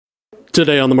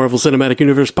Today on the Marvel Cinematic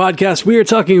Universe podcast, we are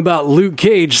talking about Luke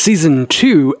Cage Season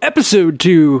 2, Episode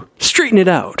 2, Straighten It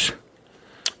Out.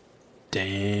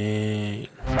 Dang.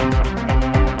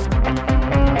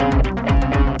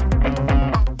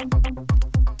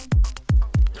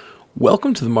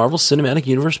 Welcome to the Marvel Cinematic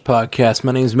Universe podcast.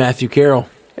 My name is Matthew Carroll.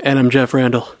 And I'm Jeff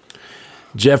Randall.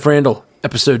 Jeff Randall,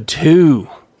 Episode 2.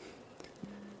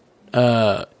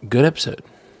 Good episode.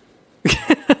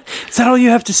 Is that all you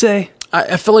have to say?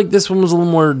 I feel like this one was a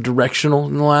little more directional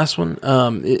than the last one.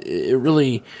 It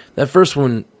really, that first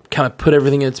one kind of put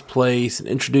everything in its place and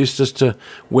introduced us to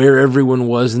where everyone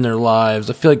was in their lives.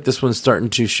 I feel like this one's starting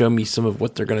to show me some of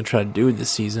what they're going to try to do with this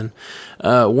season.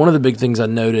 One of the big things I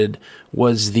noted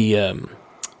was the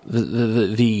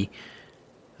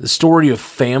story of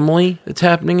family that's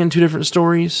happening in two different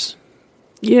stories.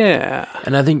 Yeah.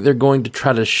 And I think they're going to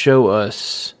try to show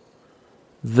us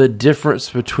the difference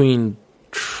between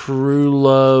true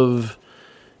love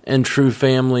and true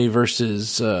family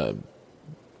versus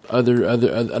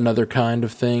another kind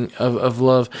of thing of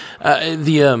love.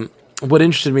 What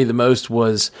interested me the most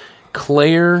was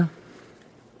Claire,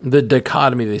 the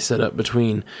dichotomy they set up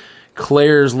between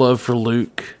Claire's love for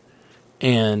Luke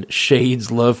and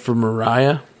Shade's love for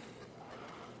Mariah.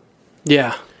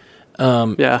 Yeah.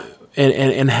 Yeah.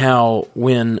 And how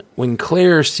when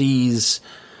Claire sees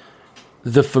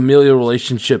the familial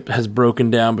relationship has broken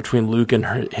down between Luke and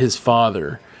his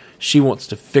father, she wants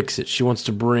to fix it. She wants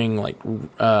to bring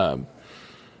a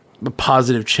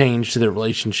positive change to their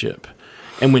relationship.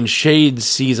 And when Shade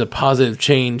sees a positive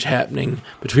change happening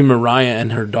between Mariah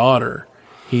and her daughter,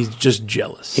 he's just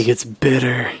jealous. He gets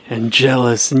bitter and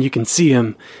jealous, and you can see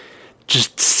him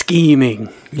just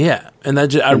scheming. Yeah, and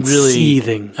that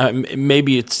seething.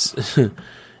 Maybe it's.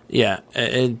 Yeah,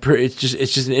 it's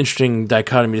just an interesting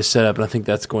dichotomy to set up, and I think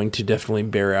that's going to definitely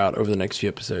bear out over the next few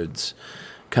episodes.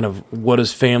 Kind of what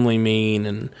does family mean,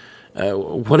 and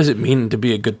what does it mean to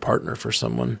be a good partner for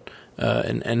someone,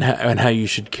 and how you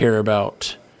should care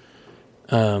about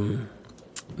what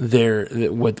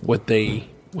they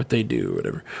do or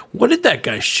whatever. What did that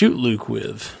guy shoot Luke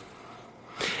with?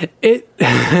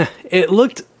 It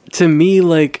looked to me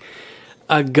like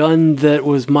a gun that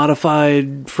was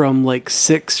modified from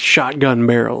 6 shotgun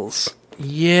barrels.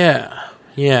 Yeah,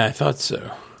 I thought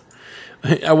so.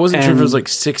 I wasn't sure if it was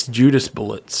 6 Judas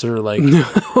bullets or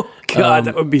No, God,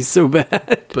 that would be so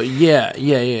bad. But yeah.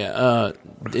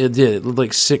 It did. It looked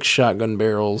like 6 shotgun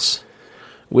barrels,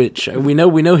 which we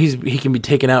know he can be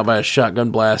taken out by a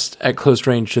shotgun blast at close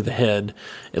range to the head,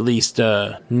 at least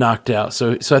knocked out.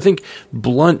 So I think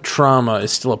blunt trauma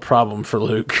is still a problem for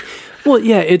Luke. Well,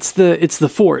 yeah, it's the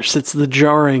force. It's the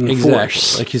jarring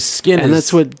force. Like his skin, and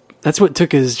that's what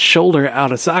took his shoulder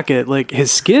out of socket. Like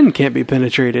his skin can't be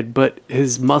penetrated, but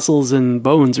his muscles and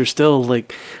bones are still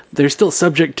they're still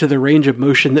subject to the range of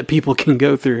motion that people can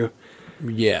go through.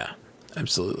 Yeah,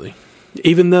 absolutely.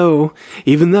 Even though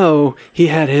he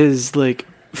had his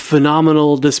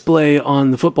phenomenal display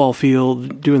on the football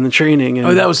field doing the training,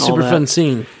 and that was super fun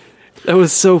scene. That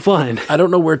was so fun. I don't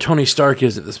know where Tony Stark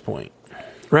is at this point.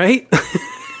 Right?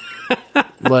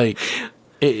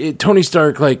 Tony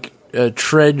Stark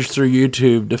trudged through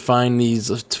YouTube to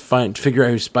figure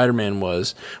out who Spider-Man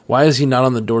was. Why is he not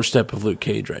on the doorstep of Luke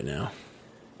Cage right now?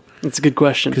 That's a good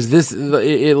question. Because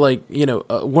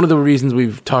one of the reasons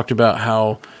we've talked about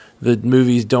how the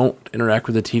movies don't interact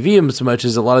with the TV so much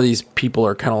is a lot of these people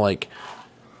are kind of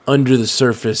under the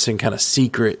surface and kind of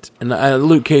secret. And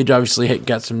Luke Cage obviously had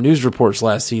got some news reports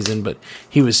last season, but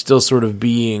he was still sort of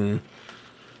being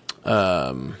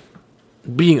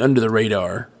under the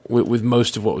radar with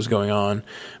most of what was going on.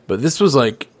 But this was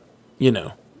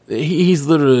he's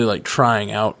literally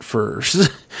trying out for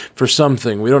for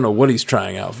something. We don't know what he's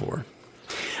trying out for.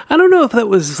 I don't know if that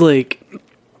was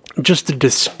just a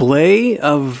display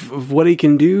of what he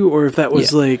can do, or if that was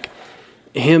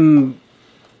him,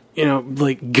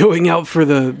 going out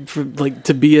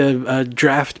to be a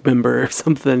draft member or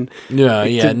something.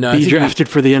 Be drafted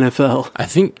for the NFL.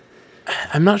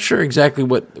 I'm not sure exactly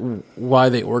why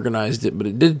they organized it, but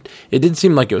it did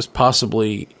seem like it was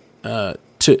possibly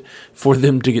for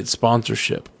them to get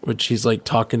sponsorship, which he's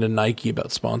talking to Nike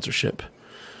about sponsorship.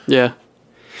 Yeah.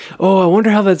 Oh, I wonder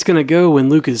how that's going to go when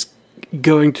Luke is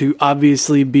going to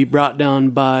obviously be brought down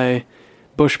by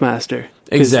Bushmaster.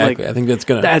 Exactly. I think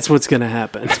that's what's gonna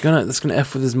happen. That's gonna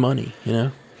F with his money, Yeah.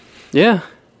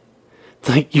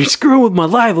 You're screwing with my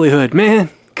livelihood, man.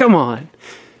 Come on.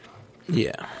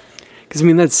 Yeah.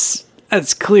 Because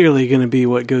that's clearly going to be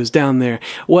what goes down there.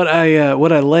 What I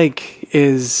like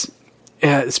is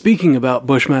speaking about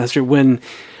Bushmaster when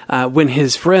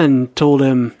his friend told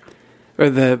him,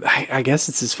 or I guess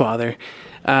it's his father,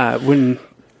 when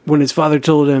his father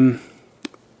told him,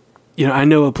 I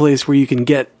know a place where you can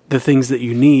get the things that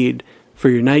you need for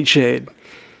your nightshade.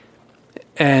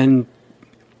 And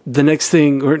the next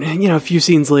thing, or, a few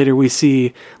scenes later, we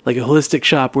see like a holistic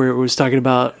shop where it was talking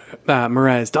about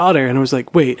Mariah's daughter. And I was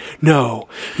like, wait, no,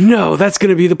 that's going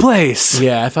to be the place.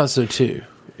 Yeah, I thought so too.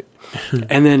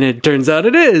 And then it turns out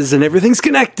it is, and everything's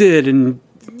connected, and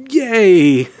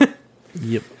yay.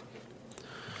 Yep.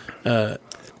 Gotta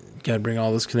bring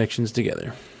all those connections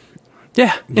together.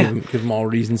 Yeah. Give them all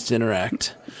reasons to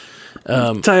interact.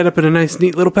 Tie it up in a nice,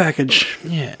 neat little package.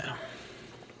 Yeah.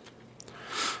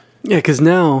 Yeah, because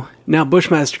now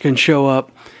Bushmaster can show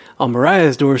up on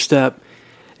Mariah's doorstep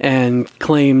and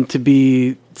claim to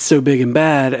be so big and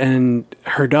bad, and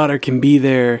her daughter can be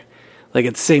there, like,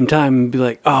 at the same time and be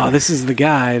like, oh, this is the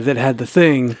guy that had the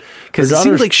thing. Because it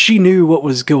seemed like she knew what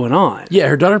was going on. Yeah,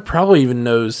 her daughter probably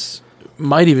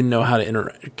might even know how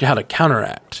to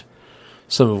counteract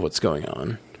some of what's going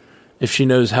on. If she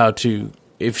knows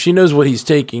what he's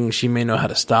taking, she may know how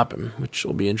to stop him, which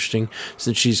will be interesting,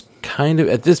 since she's kind of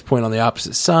at this point on the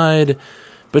opposite side.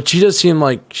 But she does seem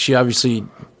like she obviously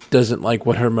doesn't like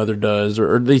what her mother does,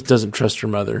 or at least doesn't trust her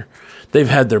mother. They've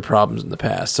had their problems in the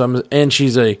past, and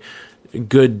she's a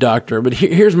good doctor. But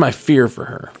here's my fear for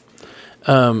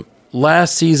her.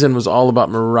 Last season was all about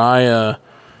Mariah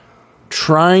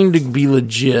trying to be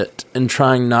legit and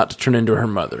trying not to turn into her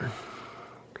mother.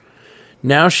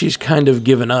 Now she's kind of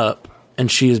given up, and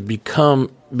she has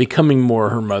becoming more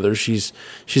her mother. She's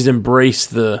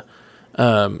embraced the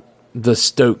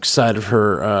Stokes side of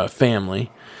her family,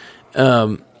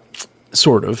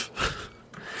 sort of.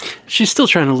 She's still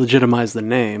trying to legitimize the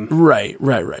name. Right.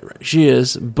 She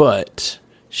is, but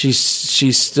she's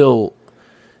still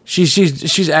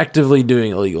actively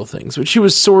doing illegal things. But she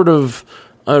was sort of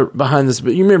behind this.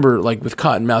 But you remember, like with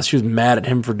Cottonmouth, she was mad at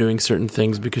him for doing certain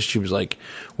things because she was like,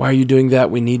 "Why are you doing that?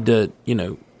 We need to,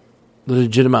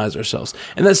 legitimize ourselves."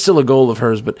 And that's still a goal of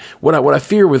hers. But what I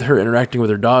fear with her interacting with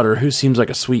her daughter, who seems like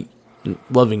a sweet,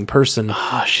 loving person,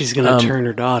 she's gonna turn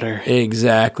her daughter.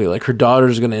 Exactly. Like her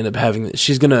daughter's gonna end up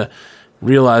she's gonna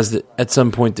realize that at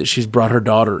some point that she's brought her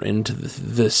daughter into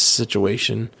this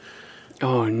situation.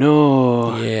 Oh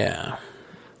no. Yeah.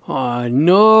 Oh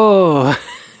no.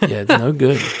 Yeah, it's no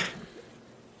good.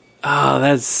 I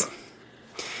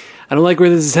don't like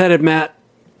where this is headed, Matt.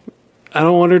 I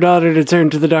don't want her daughter to turn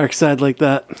to the dark side like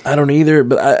that. I don't either,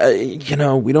 but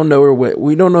we don't know her.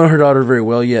 We don't know her daughter very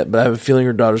well yet, but I have a feeling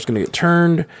her daughter's going to get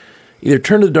either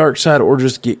turned to the dark side or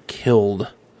just get killed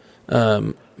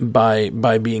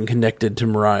by being connected to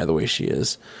Mariah the way she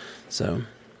is. So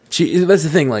that's the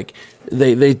thing. Like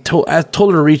I told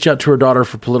her to reach out to her daughter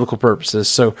for political purposes.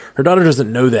 So her daughter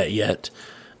doesn't know that yet,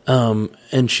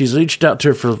 and she's reached out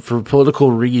to her for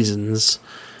political reasons,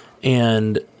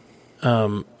 and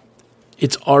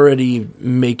it's already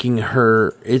making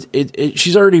her.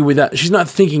 She's already without. She's not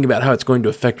thinking about how it's going to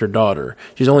affect her daughter.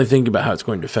 She's only thinking about how it's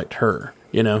going to affect her.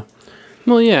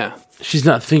 Well, yeah. She's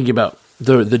not thinking about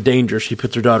the danger she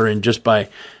puts her daughter in just by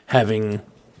having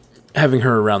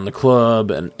her around the club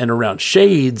and around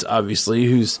Shades, obviously,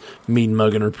 who's mean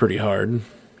mugging her pretty hard.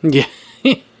 Yeah,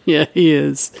 yeah, he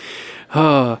is.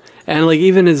 And like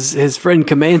even his friend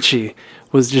Comanche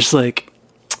was just like,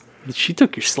 she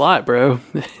took your slot, bro.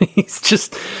 He's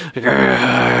just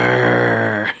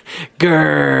grrr.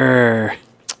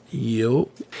 Yep.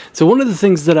 So one of the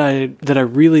things that I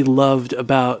really loved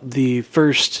about the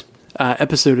first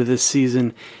episode of this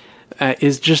season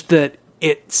is just that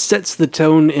it sets the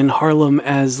tone in Harlem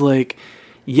as like,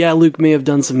 yeah, Luke may have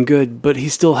done some good, but he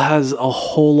still has a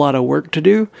whole lot of work to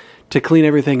do to clean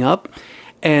everything up,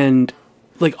 and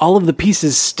like all of the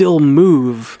pieces still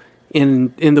move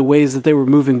in the ways that they were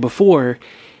moving before.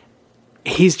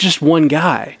 He's just one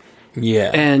guy.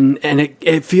 Yeah. And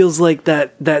it feels like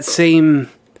that same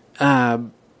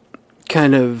kind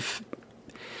of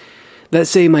that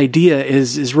same idea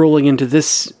is rolling into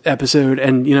this episode,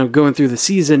 and going through the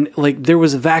season. Like there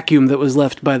was a vacuum that was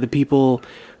left by the people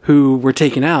who were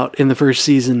taken out in the first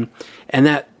season, and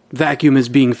that vacuum is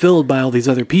being filled by all these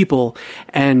other people,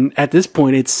 and at this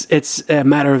point it's a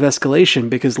matter of escalation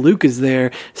because Luke is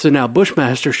there, so now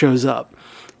Bushmaster shows up.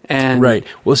 And right.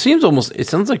 Well, it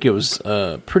sounds like it was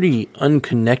pretty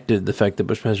unconnected, the fact that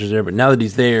Bushmaster's there, but now that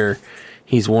he's there,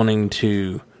 he's wanting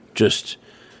to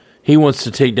he wants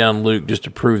to take down Luke just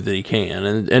to prove that he can,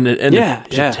 and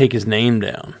to take his name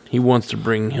down. He wants to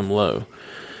bring him low,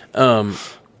 to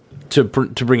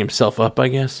bring himself up, I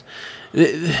guess. What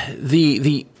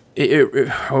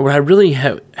I really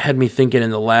had me thinking in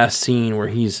the last scene where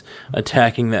he's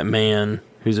attacking that man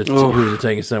who's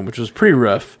attacking his son, which was pretty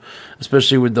rough,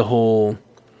 especially with the whole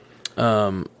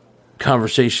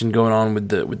conversation going on with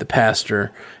the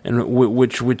pastor and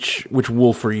which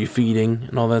wolf are you feeding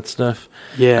and all that stuff.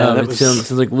 Yeah, it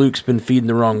sounds like Luke's been feeding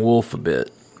the wrong wolf a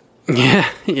bit.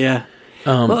 Yeah.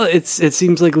 Well, it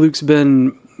seems like Luke's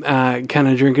been kind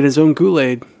of drinking his own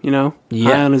Kool-Aid, high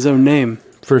on his own name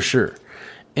for sure.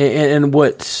 And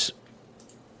what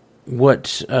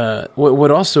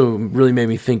also really made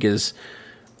me think is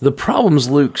the problems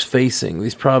Luke's facing.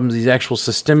 These actual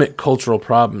systemic cultural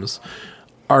problems,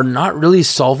 are not really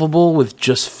solvable with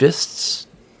just fists.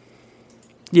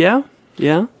 Yeah.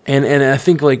 And I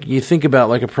think like you think about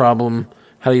like a problem.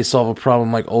 How do you solve a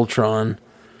problem like Ultron?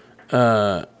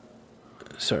 Sorry,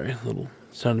 a little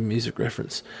Sound of Music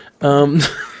reference. But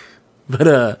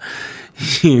how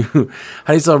do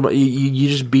you solve? You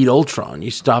just beat Ultron.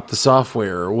 You stop the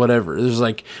software or whatever. There's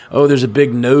like, there's a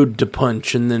big node to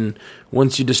punch, and then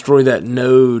once you destroy that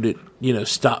node, it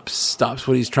stops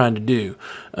what he's trying to do.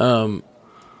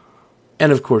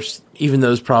 And of course, even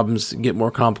those problems get more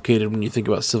complicated when you think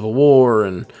about Civil War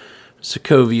and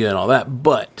Sokovia and all that.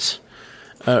 But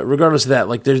regardless of that,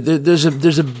 like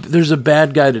there's a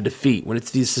bad guy to defeat when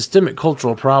it's these systemic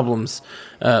cultural problems.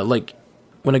 Like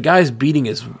when a guy's beating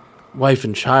his wife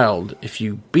and child, if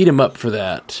you beat him up for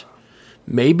that,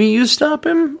 maybe you stop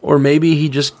him, or maybe he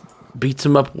just beats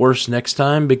him up worse next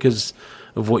time because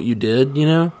of what you did.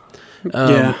 Yeah.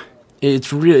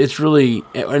 It's really,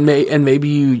 and maybe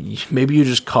you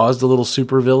just caused a little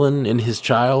supervillain in his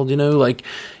child,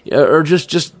 or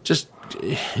just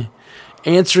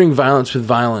answering violence with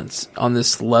violence on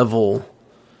this level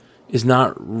is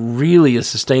not really a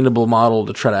sustainable model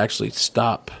to try to actually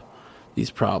stop these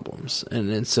problems,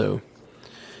 and so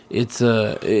it's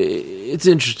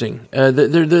interesting.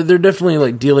 They're definitely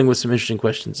like dealing with some interesting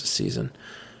questions this season.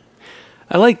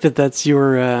 I like that. That's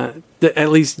your. At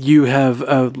least you have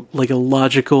a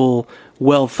logical,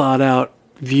 well thought out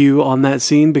view on that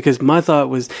scene. Because my thought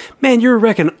was, man, you're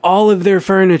wrecking all of their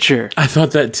furniture. I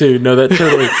thought that too. No, that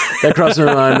totally that crossed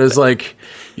my mind. It was like,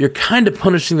 you're kind of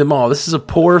punishing them all. This is a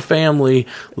poor family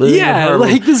living in Harlem.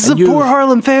 Like this is a poor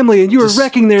Harlem family, and you were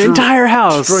wrecking their entire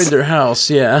house. Destroyed their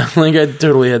house. Yeah, like I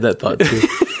totally had that thought too.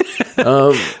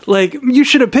 Like you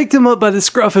should have picked him up by the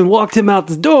scruff and walked him out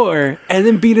the door, and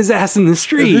then beat his ass in the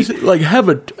street. He should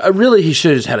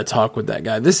have just had a talk with that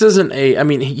guy. This isn't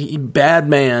he bad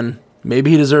man. Maybe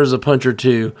he deserves a punch or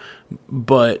two,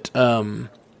 but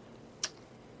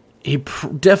he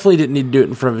definitely didn't need to do it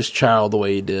in front of his child the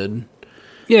way he did.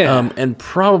 Yeah, and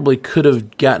probably could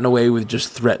have gotten away with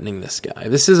just threatening this guy.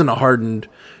 This isn't a hardened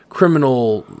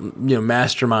criminal,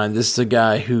 mastermind. This is a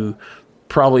guy who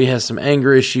probably has some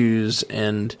anger issues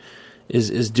and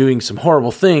is doing some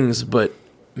horrible things, but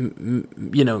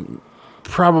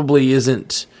probably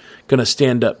isn't going to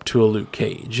stand up to a Luke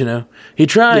Cage. He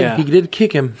tried. Yeah. He did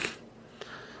kick him,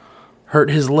 hurt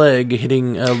his leg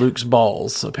hitting Luke's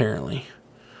balls. Apparently.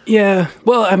 Yeah.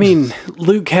 Well, I mean,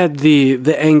 Luke had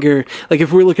the anger. Like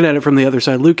if we're looking at it from the other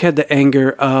side, Luke had the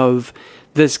anger of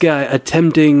this guy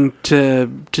attempting to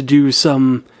do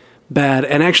some bad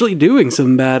and actually doing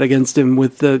some bad against him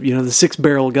with the the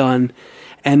 6-barrel gun,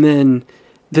 and then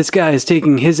this guy is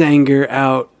taking his anger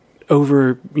out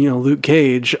over Luke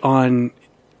Cage on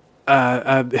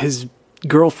his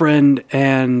girlfriend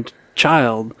and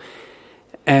child,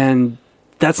 and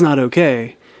that's not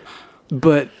okay.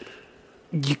 But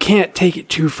you can't take it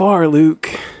too far, Luke.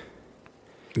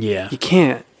 Yeah, you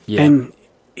can't. Yeah. And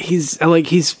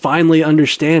he's finally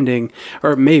understanding,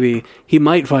 or maybe he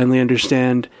might finally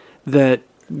understand that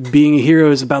being a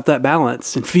hero is about that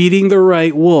balance and feeding the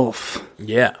right wolf.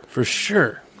 Yeah, for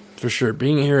sure. For sure.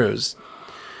 Being a hero is,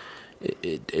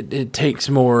 it takes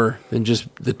more than just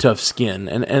the tough skin.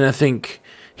 And I think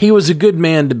he was a good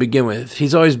man to begin with.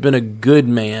 He's always been a good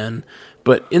man,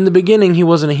 but in the beginning he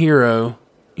wasn't a hero.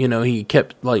 He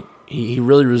kept he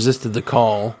really resisted the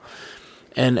call.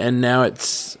 And now it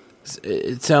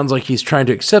sounds like he's trying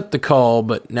to accept the call,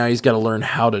 but now he's got to learn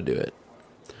how to do it.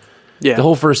 Yeah. The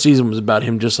whole first season was about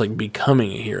him just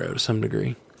becoming a hero to some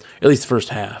degree, at least the first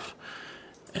half,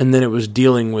 and then it was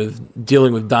dealing with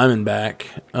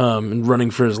Diamondback and running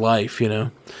for his life,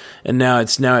 and now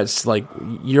it's like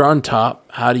you're on top.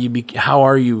 How do you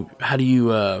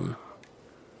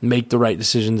make the right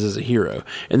decisions as a hero?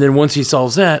 And then once he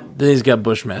solves that, then he's got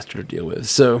Bushmaster to deal with.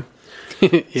 So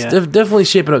it's definitely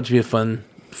shaping up to be a fun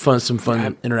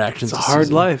interactions. It's a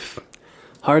hard life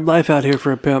out here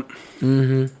for a pimp.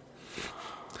 Mm-hmm.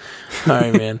 All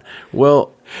right, man.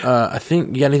 Well, I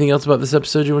think you got anything else about this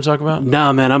episode you want to talk about?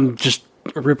 Nah, man.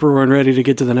 rip roaring ready to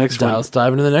get to the next one. Let's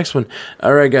dive into the next one.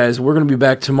 All right, guys, we're going to be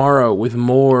back tomorrow with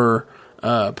more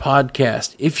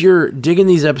podcast. If you're digging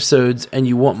these episodes and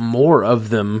you want more of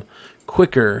them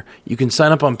quicker, you can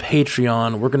sign up on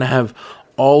Patreon. We're going to have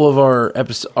all of our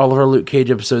Luke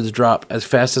Cage episodes drop as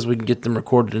fast as we can get them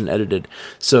recorded and edited.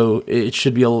 So it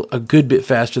should be a good bit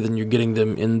faster than you're getting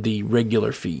them in the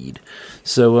regular feed.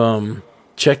 So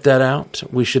check that out.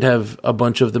 We should have a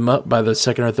bunch of them up by the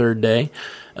second or third day.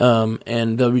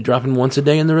 And they'll be dropping once a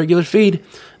day in the regular feed.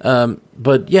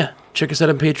 But yeah, check us out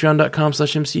at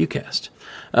patreon.com/MCUcast.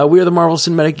 We are the Marvel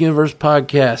Cinematic Universe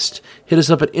podcast. Hit us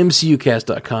up at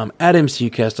mcucast.com, at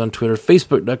mcucast on Twitter,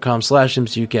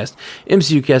 facebook.com/mcucast,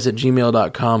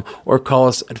 mcucast@gmail.com, or call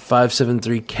us at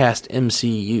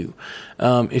 573-CAST-MCU.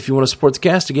 If you want to support the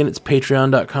cast, again, it's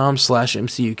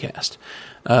patreon.com/mcucast.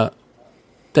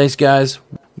 Thanks, guys.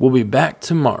 We'll be back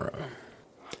tomorrow.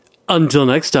 Until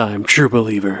next time, true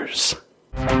believers.